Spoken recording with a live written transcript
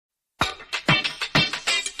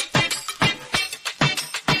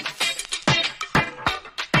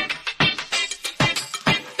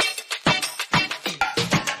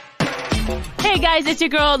guys, it's your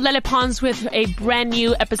girl Lele Pons with a brand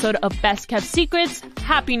new episode of Best Kept Secrets.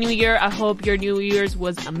 Happy New Year. I hope your New Year's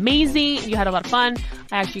was amazing. You had a lot of fun.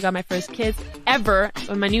 I actually got my first kiss ever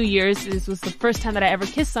on my New Year's. This was the first time that I ever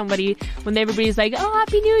kissed somebody when everybody's like, oh,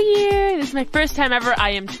 Happy New Year. This is my first time ever.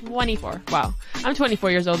 I am 24. Wow. I'm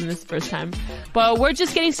 24 years old and this is the first time. But we're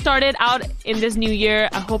just getting started out in this new year.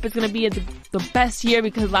 I hope it's going to be the best year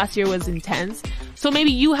because last year was intense. So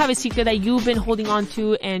maybe you have a secret that you've been holding on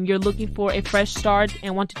to and you're looking for a fresh start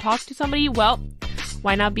and want to talk to somebody. Well,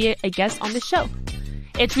 why not be a guest on the show?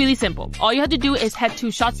 It's really simple. All you have to do is head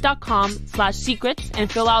to shots.com/secrets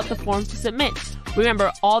and fill out the form to submit.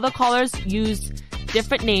 Remember, all the callers use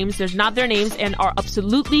different names. There's not their names and are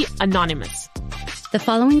absolutely anonymous. The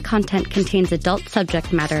following content contains adult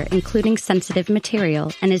subject matter, including sensitive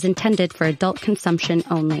material, and is intended for adult consumption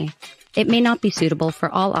only. It may not be suitable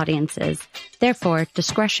for all audiences. Therefore,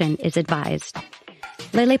 discretion is advised.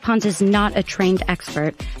 Lele Pons is not a trained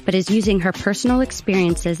expert, but is using her personal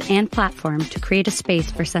experiences and platform to create a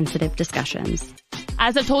space for sensitive discussions.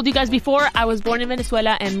 As I've told you guys before, I was born in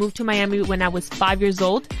Venezuela and moved to Miami when I was 5 years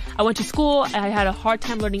old. I went to school, I had a hard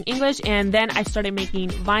time learning English, and then I started making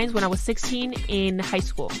vines when I was 16 in high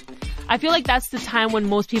school. I feel like that's the time when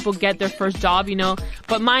most people get their first job, you know,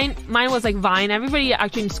 but mine was like Vine. Everybody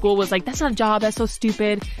actually in school was like, that's not a job, that's so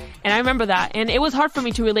stupid. And I remember that. And it was hard for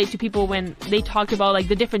me to relate to people when they talked about like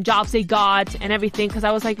the different jobs they got and everything. Cause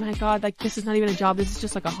I was like, my God, like this is not even a job. This is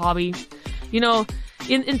just like a hobby. You know,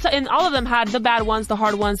 and all of them had the bad ones, the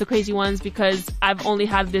hard ones, the crazy ones, because I've only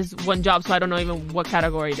had this one job. So I don't know even what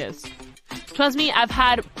category it is. Trust me, I've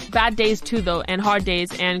had bad days too though, and hard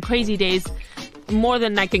days and crazy days. More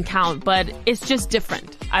than I can count, but it's just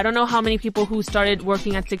different. I don't know how many people who started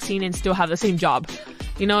working at 16 and still have the same job.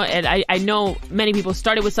 You know, and I know many people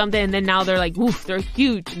started with something and then now they're like, woof, they're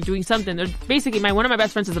huge and doing something. They're basically, one of my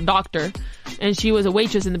best friends is a doctor and she was a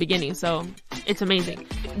waitress in the beginning. So it's amazing.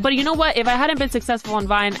 But you know what? If I hadn't been successful on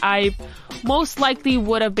Vine, I most likely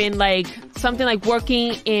would have been like something like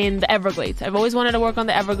working in the Everglades. I've always wanted to work on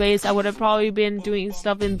the Everglades. I would have probably been doing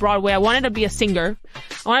stuff in Broadway. I wanted to be a singer.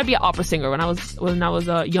 I wanted to be an opera singer when I was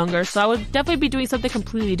younger. So I would definitely be doing something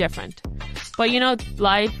completely different. But you know,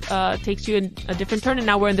 life takes you in a different turn, and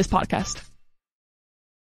now we're in this podcast.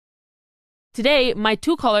 Today, my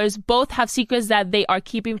two callers both have secrets that they are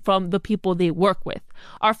keeping from the people they work with.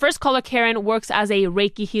 Our first caller, Karen, works as a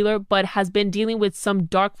Reiki healer, but has been dealing with some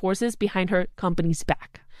dark forces behind her company's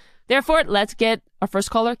back. Therefore, let's get our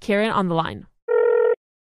first caller, Karen, on the line.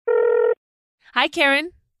 Hi,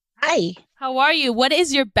 Karen. Hi. How are you? What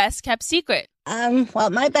is your best kept secret? Well,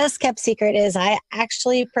 my best kept secret is I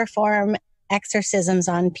actually perform exorcisms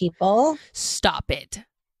on people. Stop it.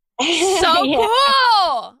 So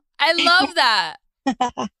cool. I love that.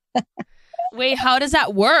 Wait, how does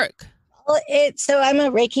that work? Well, so I'm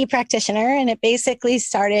a Reiki practitioner, and it basically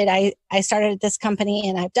started, I started at this company,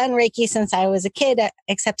 and I've done Reiki since I was a kid,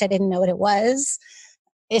 except I didn't know what it was.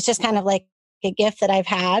 It's just kind of like a gift that I've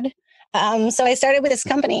had. So I started with this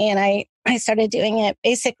company, and I started doing it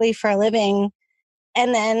basically for a living,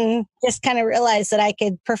 and then just kind of realized that I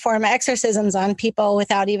could perform exorcisms on people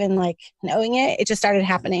without even like knowing it. It just started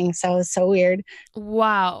happening. So it was so weird.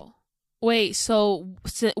 Wow. Wait, so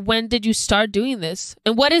when did you start doing this?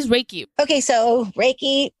 And what is Reiki? Okay, so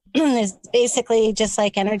Reiki is basically just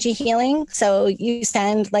like energy healing. So you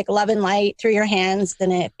send like love and light through your hands,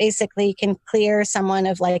 and it basically can clear someone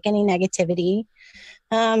of like any negativity.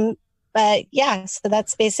 But yeah, so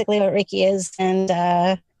that's basically what Reiki is.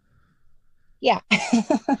 And yeah.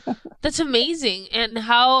 That's amazing. And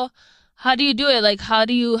how do you do it? Like, how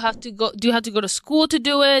do you have to go? Do you have to go to school to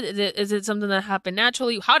do it? Is it something that happened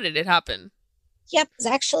naturally? How did it happen? Yep. It's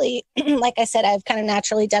actually, like I said, I've kind of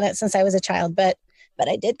naturally done it since I was a child, but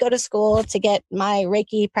I did go to school to get my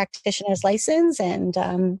Reiki practitioner's license. And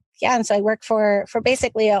and so I work for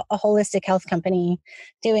basically a holistic health company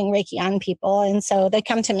doing Reiki on people. And so they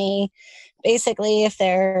come to me basically if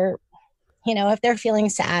they're feeling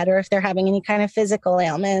sad or if they're having any kind of physical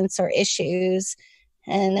ailments or issues.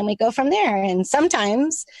 And then we go from there. And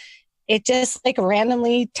sometimes it just like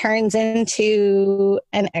randomly turns into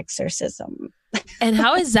an exorcism. And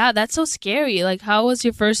how is that? That's so scary. Like, how was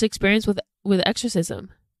your first experience with exorcism?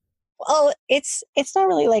 Well, it's not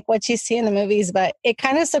really like what you see in the movies, but it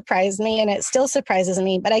kind of surprised me, and it still surprises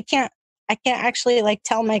me. But I can't actually like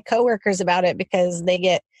tell my coworkers about it because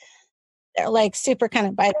they're like super kind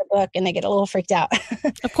of by the book and they get a little freaked out.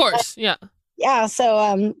 Of course, yeah. Yeah.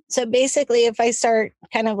 So basically if I start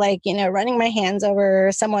kind of like, running my hands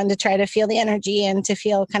over someone to try to feel the energy and to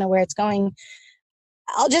feel kind of where it's going,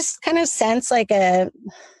 I'll just kind of sense like a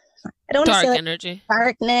I don't want to say Dark like energy.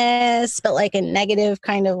 darkness, but like a negative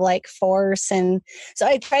kind of like force. And so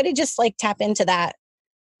I try to just like tap into that.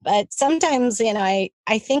 But sometimes, I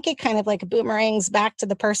think it kind of like boomerangs back to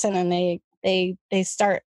the person, and they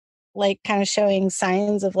start like kind of showing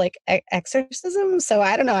signs of like exorcism. So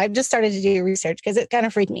I don't know. I've just started to do research because it kind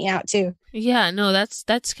of freaked me out too. Yeah, no, that's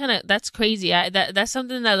crazy. That's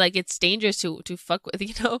something that like it's dangerous to fuck with,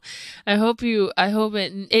 you know. I hope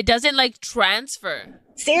it doesn't like transfer.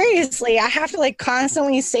 Seriously, I have to like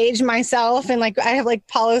constantly sage myself, and like I have like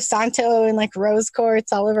Palo Santo and like rose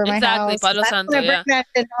quartz all over my Exactly, house. Palo That's Santo, when I bring yeah. that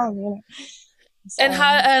shit home. And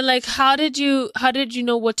So, how did you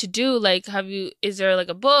know what to do? Like, is there like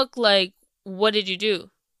a book? Like, what did you do?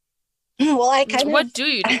 well, I kind of What do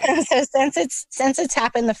you do? so since it's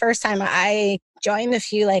happened the first time, I joined a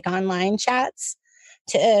few like online chats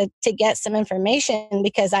to get some information,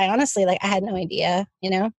 because I honestly like I had no idea,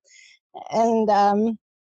 and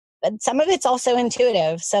but some of it's also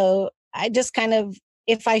intuitive. So I just kind of,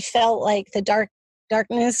 if I felt like the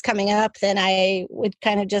darkness coming up, then I would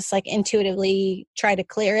kind of just like intuitively try to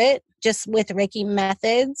clear it just with Reiki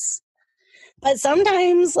methods. But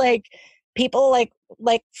sometimes like people like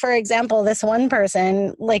for example, this one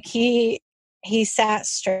person, like he sat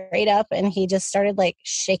straight up and he just started like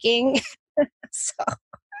shaking. So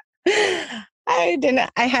I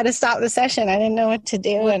had to stop the session. I didn't know what to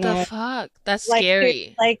do. What And the I fuck? That's like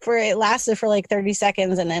scary. it lasted for like 30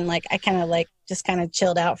 seconds, and then like I kind of like just kind of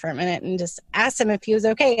chilled out for a minute and just asked him if he was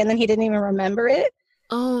okay, and then he didn't even remember it.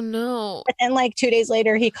 Oh no. But then like 2 days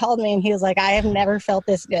later he called me and he was like, I have never felt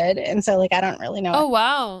this good. And so like I don't really know. Oh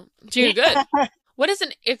wow. So you're good. What is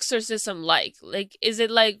an exorcism like? Like, is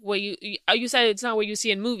it like what you said it's not what you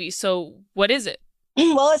see in movies, so what is it?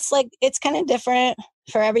 Well, it's like it's kind of different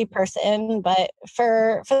for every person, but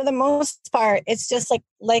for the most part, it's just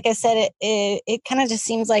like I said, it kind of just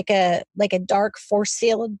seems like a dark force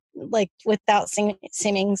field, like without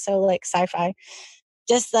seeming so like sci-fi,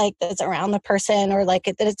 just like that's around the person, or like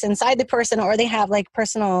that it's inside the person, or they have like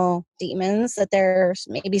personal demons that they're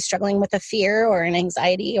maybe struggling with a fear or an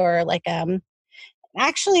anxiety, or like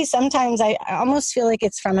actually sometimes I almost feel like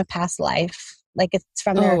it's from a past life, like it's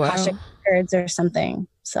from their Oh Akashic wow. records or something.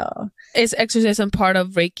 So Is exorcism part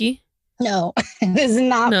of Reiki? no, this is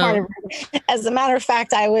not part No. of it. As a matter of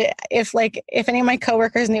fact, I would, if any of my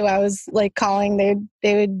coworkers knew I was like calling,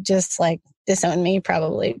 they would just like disown me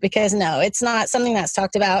probably, because no, it's not something that's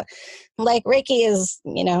talked about. Like Reiki is,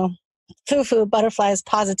 foo-foo, butterflies,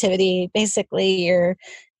 positivity. Basically,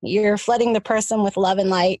 you're flooding the person with love and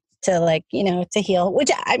light to like, to heal.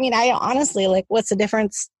 Which I mean, I honestly like, what's the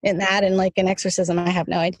difference in that and like an exorcism? I have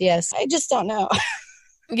no idea. So I just don't know.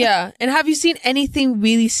 Yeah. And have you seen anything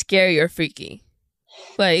really scary or freaky?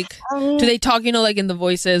 Like, do Um, they talk, like in the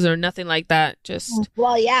voices or nothing like that? Just,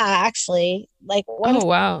 well, yeah, actually, like oh,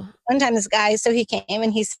 wow. one time this guy, so he came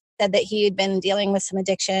and he said that he had been dealing with some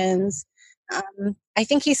addictions. I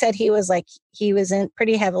think he said he was in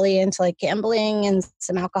pretty heavily into like gambling and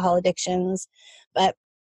some alcohol addictions, but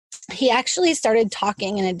he actually started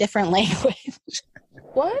talking in a different language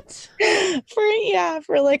What?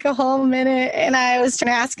 for like a whole minute. And I was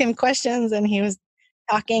trying to ask him questions and he was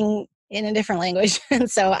talking in a different language.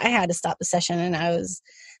 And so I had to stop the session, and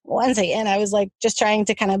once again, I was like just trying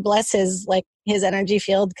to kind of bless his energy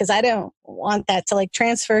field, because I don't want that to like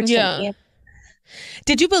transfer to Yeah. me.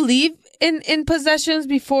 Did you believe in possessions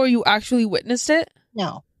before you actually witnessed it?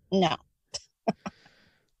 No, no.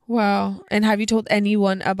 Wow. And have you told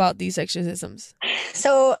anyone about these exorcisms?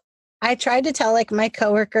 So I tried to tell like my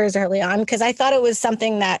coworkers early on, because I thought it was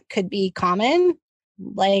something that could be common,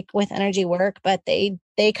 like with energy work, but they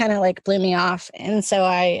kind of like blew me off. And so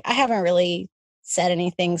I haven't really said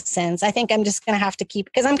anything since. I think I'm just going to have to keep,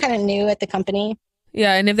 because I'm kind of new at the company.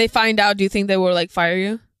 Yeah. And if they find out, do you think they will like fire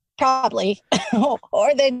you? Probably.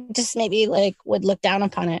 Or they just maybe like would look down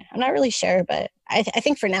upon it. I'm not really sure, but I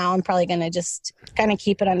think for now I'm probably going to just kind of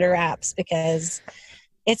keep it under wraps, because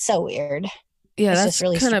it's so weird. Yeah, It's that's just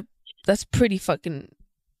really kind of, that's pretty fucking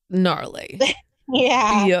gnarly.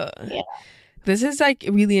 yeah. Yeah. Yeah. This is like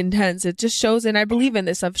really intense. It just shows, and I believe in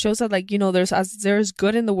this stuff, shows that like, there's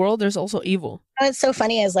good in the world, there's also evil. What's so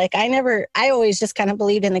funny is like I always just kind of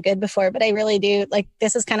believed in the good before, but I really do like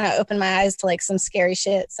this has kind of opened my eyes to like some scary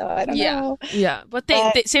shit. So I don't know. Yeah. But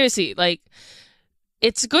But they seriously, like,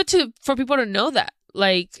 it's good for people to know that.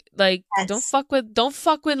 Like don't yes, fuck with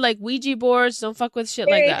like Ouija boards, don't fuck with shit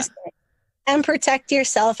like that. seriously. And protect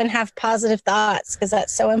yourself and have positive thoughts, because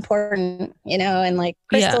that's so important, and like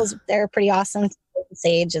Yeah. crystals, they're pretty awesome,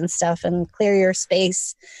 sage and stuff, and clear your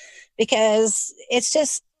space, because it's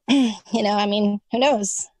just, I mean, who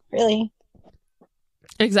knows really?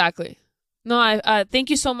 Exactly. No, I thank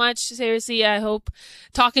you so much. Seriously, I hope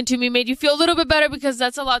talking to me made you feel a little bit better, because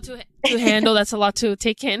that's a lot to handle. That's a lot to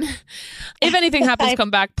take in. If anything happens, come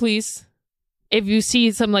back, please. If you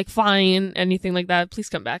see some like flying, anything like that, please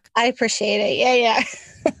come back. I appreciate it. Yeah.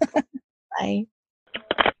 Bye.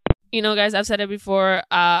 You know, guys, I've said it before.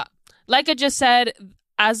 Like I just said,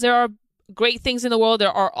 as there are great things in the world,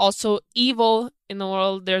 there are also evil in the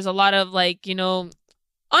world. There's a lot of like, you know,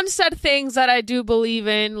 unsaid things that I do believe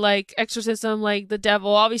in, like exorcism, like the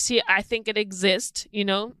devil. Obviously, I think it exists. You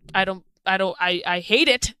know, I hate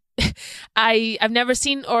it. I've never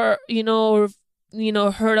seen or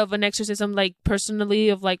heard of an exorcism like personally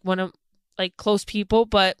of like one of like close people,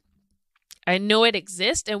 but I know it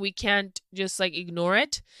exists and we can't just like ignore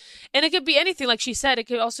it. And it could be anything, like she said. It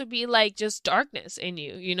could also be like just darkness in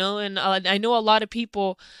you, you know. And I know a lot of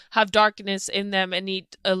people have darkness in them and need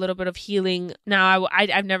a little bit of healing. Now,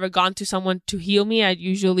 I've never gone to someone to heal me. I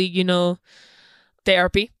usually,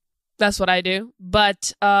 therapy. That's what I do.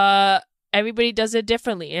 But everybody does it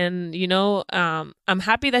differently. And, I'm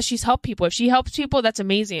happy that she's helped people. If she helps people, that's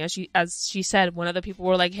amazing. As she said, one of the people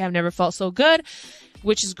were like, hey, I've never felt so good,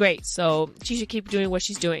 which is great. So she should keep doing what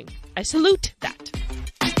she's doing. I salute that.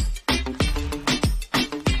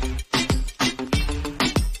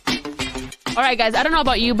 All right, guys, I don't know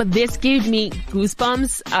about you, but this gave me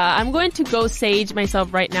goosebumps. I'm going to go sage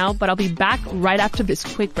myself right now, but I'll be back right after this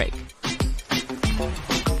quick break.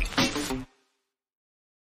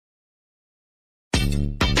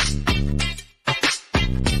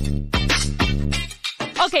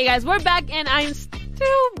 Okay, guys, we're back, and I'm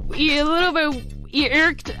still a little bit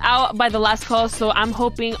irked out by the last call, so I'm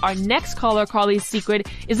hoping our next caller, Carly's secret,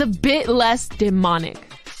 is a bit less demonic.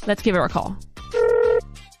 Let's give her a call.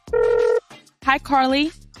 Hi,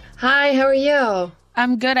 Carly. Hi, how are you?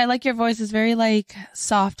 I'm good. I like your voice. It's very like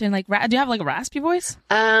soft and like do you have like a raspy voice?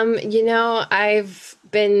 I've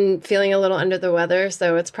been feeling a little under the weather,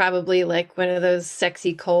 so it's probably like one of those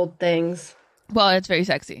sexy cold things. Well, it's very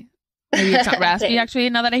sexy. Maybe it's not raspy actually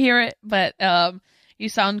now that I hear it, but you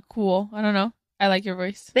sound cool. I don't know. I like your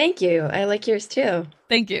voice. Thank you. I like yours too.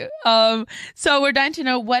 Thank you. So we're dying to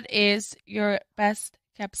know, what is your best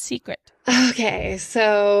kept secret? Okay,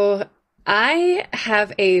 so I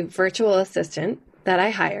have a virtual assistant that I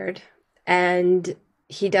hired, and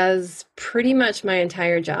he does pretty much my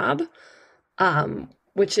entire job,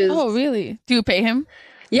 which is... Oh, really? Do you pay him?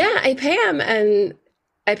 Yeah, I pay him, and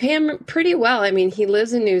I pay him pretty well. I mean, he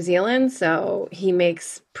lives in New Zealand, so he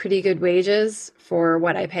makes pretty good wages for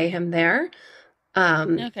what I pay him there.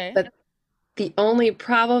 Okay. But the only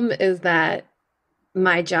problem is that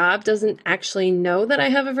my job doesn't actually know that I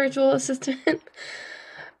have a virtual assistant.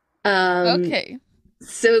 Okay.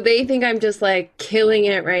 So they think I'm just like killing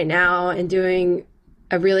it right now and doing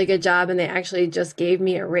a really good job, and they actually just gave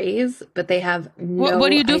me a raise, but they have no What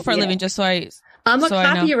do you do idea. For a living? Just so I'm a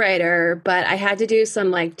copywriter, but I had to do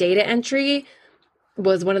some like data entry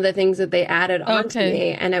was one of the things that they added on to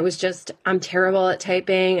me. And it was just, I'm terrible at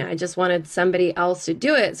typing. I just wanted somebody else to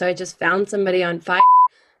do it. So I just found somebody on Fiverr,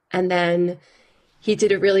 and then he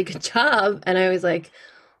did a really good job. And I was like,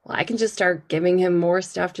 well, I can just start giving him more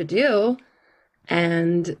stuff to do.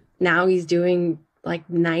 And now he's doing like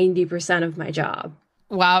 90% of my job.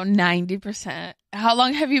 Wow, 90%. How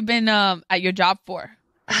long have you been at your job for?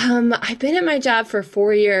 I've been at my job for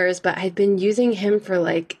 4 years, but I've been using him for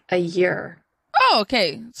like a year. Oh,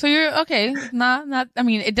 okay. So you're okay. Not. I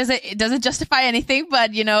mean, it doesn't justify anything,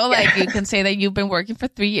 but you can say that you've been working for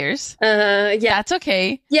 3 years. Yeah, that's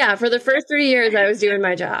okay. Yeah, for the first 3 years, I was doing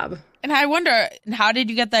my job. And I wonder, how did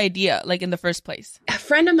you get the idea, like in the first place? A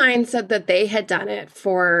friend of mine said that they had done it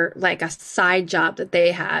for like a side job that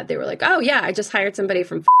they had. They were like, "Oh yeah, I just hired somebody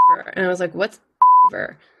from Fiverr," and I was like, "What's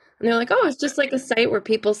Fiverr?" And they're like, "Oh, it's just like a site where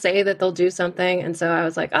people say that they'll do something." And so I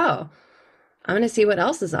was like, "Oh, I'm going to see what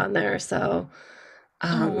else is on there." So,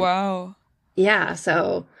 wow. Yeah.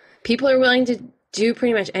 So people are willing to do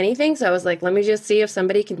pretty much anything. So I was like, let me just see if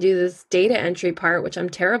somebody can do this data entry part, which I'm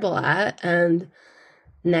terrible at. And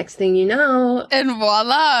next thing you know. And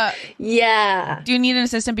voila. Yeah. Do you need an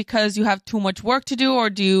assistant because you have too much work to do,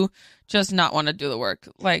 or do you just not want to do the work?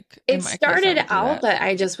 Like, it started out that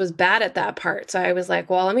I just was bad at that part. So I was like,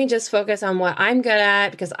 well, let me just focus on what I'm good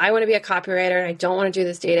at, because I want to be a copywriter and I don't want to do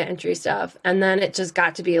this data entry stuff. And then it just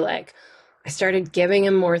got to be like, I started giving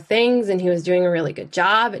him more things, and he was doing a really good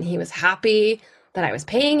job, and he was happy that I was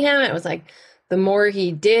paying him. It was like, the more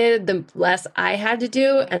he did, the less I had to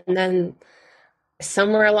do. And then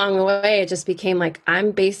somewhere along the way, it just became like,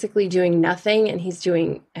 I'm basically doing nothing and he's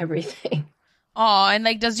doing everything. Oh, and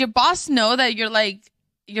like, does your boss know that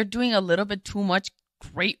you're doing a little bit too much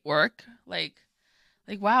great work? Like,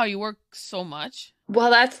 Like, wow, you work so much. Well,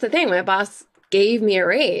 that's the thing. My boss gave me a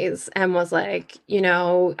raise and was like,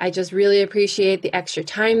 I just really appreciate the extra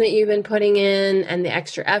time that you've been putting in and the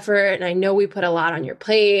extra effort. And I know we put a lot on your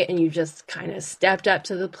plate and you just kind of stepped up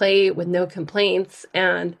to the plate with no complaints.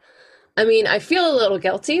 And I mean, I feel a little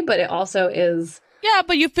guilty, but it also is. Yeah,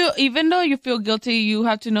 but even though you feel guilty, you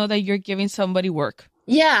have to know that you're giving somebody work.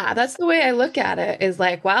 Yeah, that's the way I look at it, is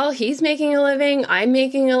like, well, he's making a living, I'm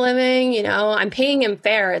making a living, I'm paying him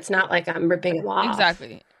fair. It's not like I'm ripping him off.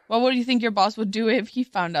 Exactly. What would you think your boss would do if he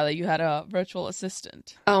found out that you had a virtual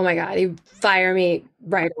assistant? Oh my God, he'd fire me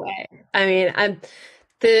right away. I mean,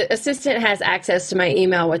 the assistant has access to my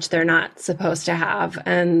email, which they're not supposed to have.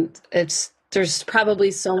 And there's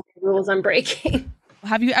probably so many rules I'm breaking.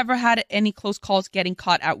 Have you ever had any close calls getting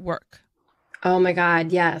caught at work? Oh my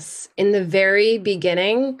God, yes. In the very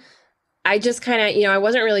beginning, I just kind of, I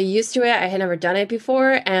wasn't really used to it. I had never done it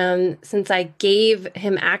before. And since I gave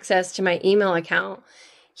him access to my email account,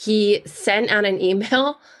 he sent out an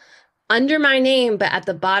email under my name, but at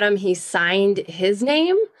the bottom, he signed his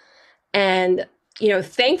name. And,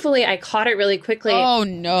 thankfully, I caught it really quickly. Oh,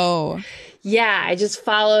 no. Yeah, I just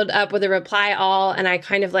followed up with a reply all, and I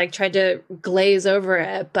kind of like tried to glaze over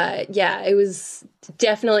it. But yeah, it was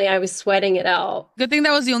definitely, I was sweating it out. Good thing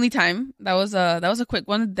that was the only time. That was a quick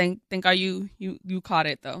one. Thank God you caught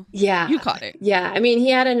it though. Yeah, you caught it. Yeah, I mean, he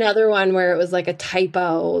had another one where it was like a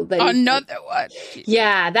typo. Another one.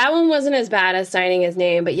 Yeah, that one wasn't as bad as signing his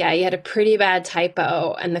name, but yeah, he had a pretty bad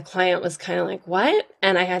typo, and the client was kind of like, "What?"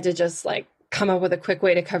 And I had to just like come up with a quick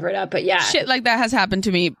way to cover it up. But yeah, shit like that has happened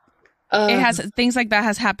to me. Things like that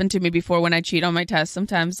has happened to me before when I cheat on my test.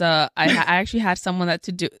 Sometimes I actually had someone that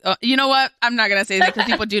to do. You know what? I'm not gonna say that because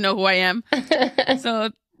people do know who I am. So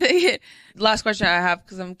last question I have,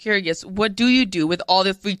 because I'm curious. What do you do with all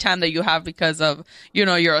the free time that you have because of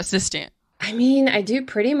your assistant? I mean, I do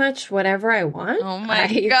pretty much whatever I want. Oh my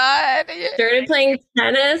God. Started playing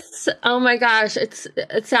tennis. Oh my gosh.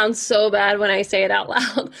 It sounds so bad when I say it out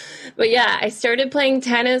loud. But yeah, I started playing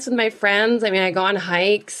tennis with my friends. I mean, I go on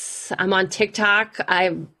hikes. I'm on TikTok.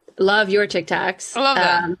 I love your TikToks. I love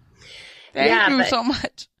that. Thank you so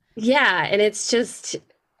much. Yeah. And it's just,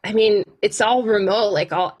 I mean, it's all remote.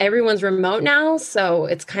 Like everyone's remote now. So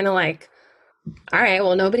it's kind of like, all right,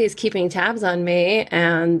 well, nobody's keeping tabs on me.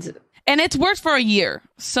 And it's worked for a year.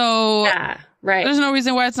 So yeah, right. There's no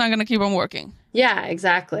reason why it's not going to keep on working. Yeah,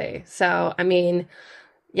 exactly. So, I mean,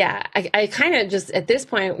 yeah, I kind of just at this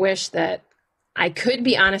point wish that I could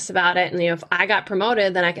be honest about it. And, if I got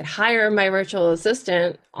promoted, then I could hire my virtual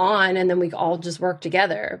assistant on and then we all just work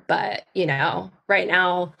together. But, right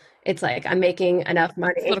now it's like I'm making enough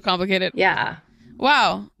money. It's a little complicated. Yeah.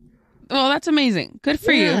 Wow. Well, that's amazing. Good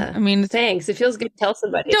for you. I mean, thanks. It feels good to tell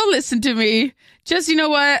somebody. Don't listen to me. Just, you know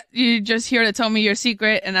what? You're just here to tell me your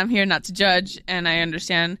secret, and I'm here not to judge, and I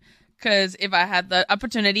understand. Because if I had the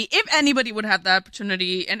opportunity, if anybody would have the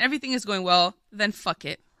opportunity, and everything is going well, then fuck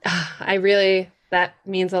it. That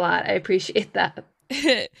means a lot. I appreciate that.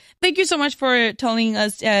 Thank you so much for telling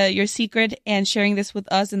us your secret and sharing this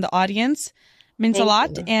with us in the audience. Means a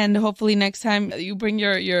lot, and hopefully next time you bring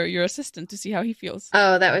your assistant to see how he feels.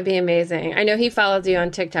 Oh, that would be amazing. I know he follows you on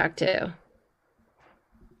TikTok too.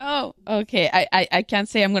 Oh, okay. I can't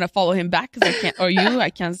say I'm gonna follow him back because I can't, or you. I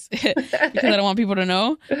can't because I don't want people to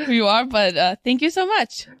know who you are. But thank you so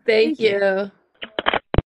much. Thank you.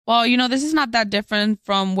 Well, this is not that different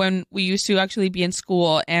from when we used to actually be in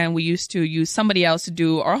school and we used to use somebody else to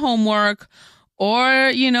do our homework,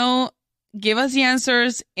 or give us the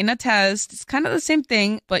answers in a test. It's kind of the same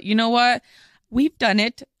thing, but you know what? We've done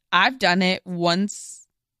it. I've done it once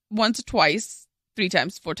or twice, 3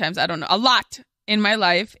 times, 4 times. I don't know. A lot in my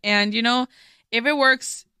life. And, if it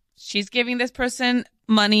works, she's giving this person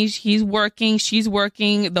money. She's working.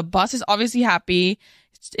 The boss is obviously happy.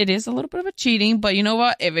 It is a little bit of a cheating, but you know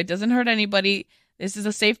what? If it doesn't hurt anybody, this is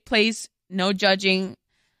a safe place. No judging.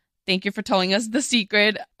 Thank you for telling us the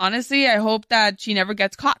secret. Honestly, I hope that she never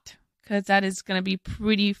gets caught, because that is going to be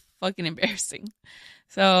pretty fucking embarrassing.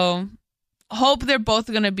 So, hope they're both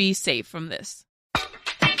going to be safe from this.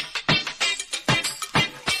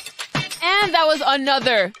 And that was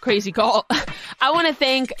another crazy call. I want to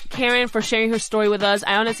thank Karen for sharing her story with us.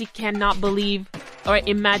 I honestly cannot believe or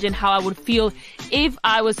imagine how I would feel if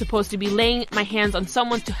I was supposed to be laying my hands on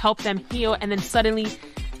someone to help them heal, and then suddenly,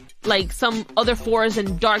 like, some other force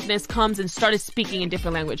and darkness comes and started speaking in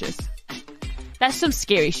different languages. That's some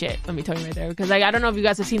scary shit, let me tell you right there. Because like, I don't know if you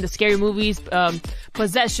guys have seen the scary movies,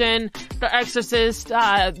 Possession, The Exorcist,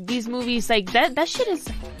 these movies, like that shit is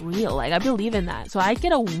real. Like I believe in that. So I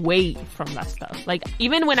get away from that stuff. Like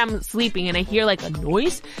even when I'm sleeping and I hear like a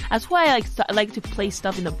noise, that's why I like to play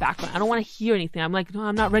stuff in the background. I don't want to hear anything. I'm like, no,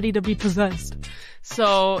 I'm not ready to be possessed.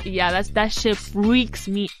 So yeah, that shit freaks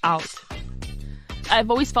me out. I've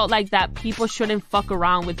always felt like that people shouldn't fuck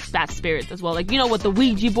around with that spirit as well. Like, you know, with the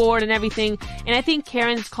Ouija board and everything. And I think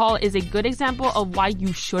Karen's call is a good example of why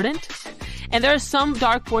you shouldn't. And there are some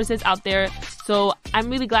dark forces out there. So I'm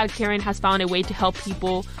really glad Karen has found a way to help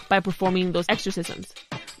people by performing those exorcisms.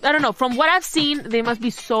 I don't know. From what I've seen, they must be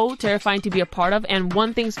so terrifying to be a part of. And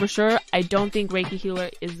one thing's for sure, I don't think Reiki healer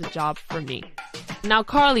is the job for me. Now,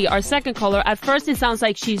 Carly, our second caller, at first it sounds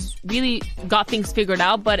like she's really got things figured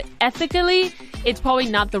out, but ethically, it's probably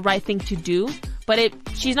not the right thing to do. But if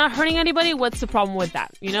she's not hurting anybody, what's the problem with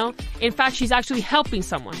that, you know? In fact, she's actually helping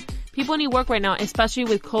someone. People need work right now, especially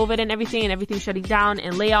with COVID and everything shutting down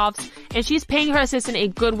and layoffs. And she's paying her assistant a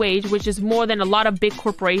good wage, which is more than a lot of big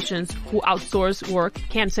corporations who outsource work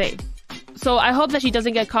can say. So I hope that she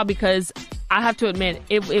doesn't get caught, because I have to admit,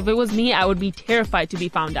 if it was me, I would be terrified to be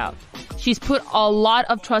found out. She's put a lot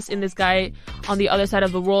of trust in this guy on the other side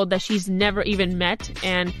of the world that she's never even met,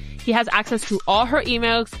 and he has access to all her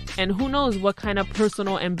emails and who knows what kind of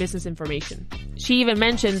personal and business information. She even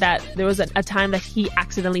mentioned that there was a time that he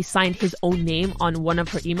accidentally signed his own name on one of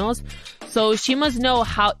her emails. So she must know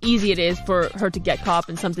how easy it is for her to get caught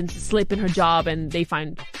and something to slip in her job and they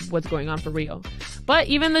find what's going on for real. But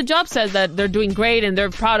even the job says that they're doing great and they're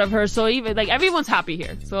proud of her. So even like everyone's happy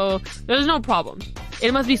here. So there's no problem.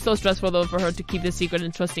 It must be so stressful though for her to keep this secret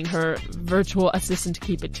and trusting her virtual assistant to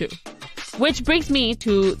keep it too. Which brings me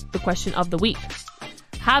to the question of the week.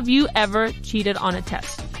 Have you ever cheated on a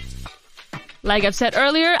test? Like I've said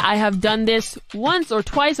earlier, I have done this once or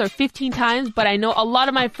twice or 15 times, but I know a lot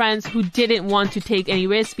of my friends who didn't want to take any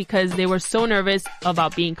risks because they were so nervous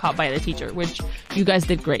about being caught by the teacher, which you guys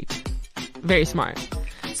did great. Very smart.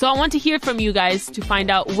 So I want to hear from you guys to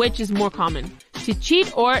find out which is more common, to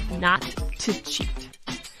cheat or not to cheat.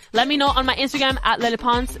 Let me know on my Instagram at Lele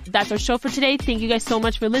Pons. That's our show for today. Thank you guys so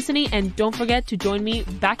much for listening. And don't forget to join me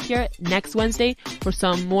back here next Wednesday for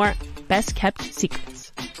some more best kept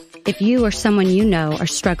secrets. If you or someone you know are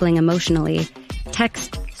struggling emotionally,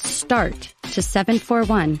 text START to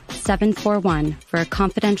 741-741 for a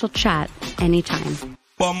confidential chat anytime.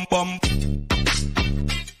 Bum, bum.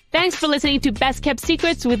 Thanks for listening to Best Kept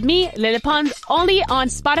Secrets with me, Lele Pons, only on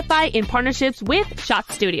Spotify in partnerships with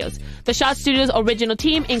Shot Studios. The Shot Studios original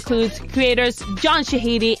team includes creators John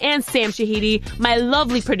Shahidi and Sam Shahidi, my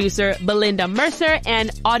lovely producer Belinda Mercer,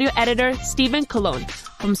 and audio editor Stephen Colon.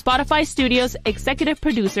 From Spotify Studios, executive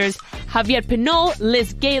producers Javier Pinot,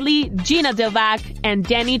 Liz Gailey, Gina Delvac, and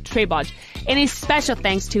Danny Treboj. And a special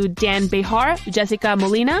thanks to Dan Behar, Jessica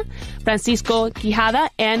Molina, Francisco Quijada,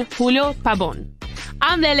 and Julio Pabon.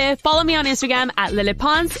 I'm Lele. Follow me on Instagram at Lele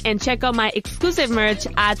Pons and check out my exclusive merch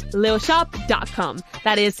at lilshop.com.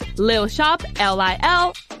 That is Lil Shop,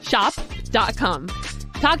 Lil shop.com.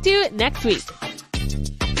 Talk to you next week.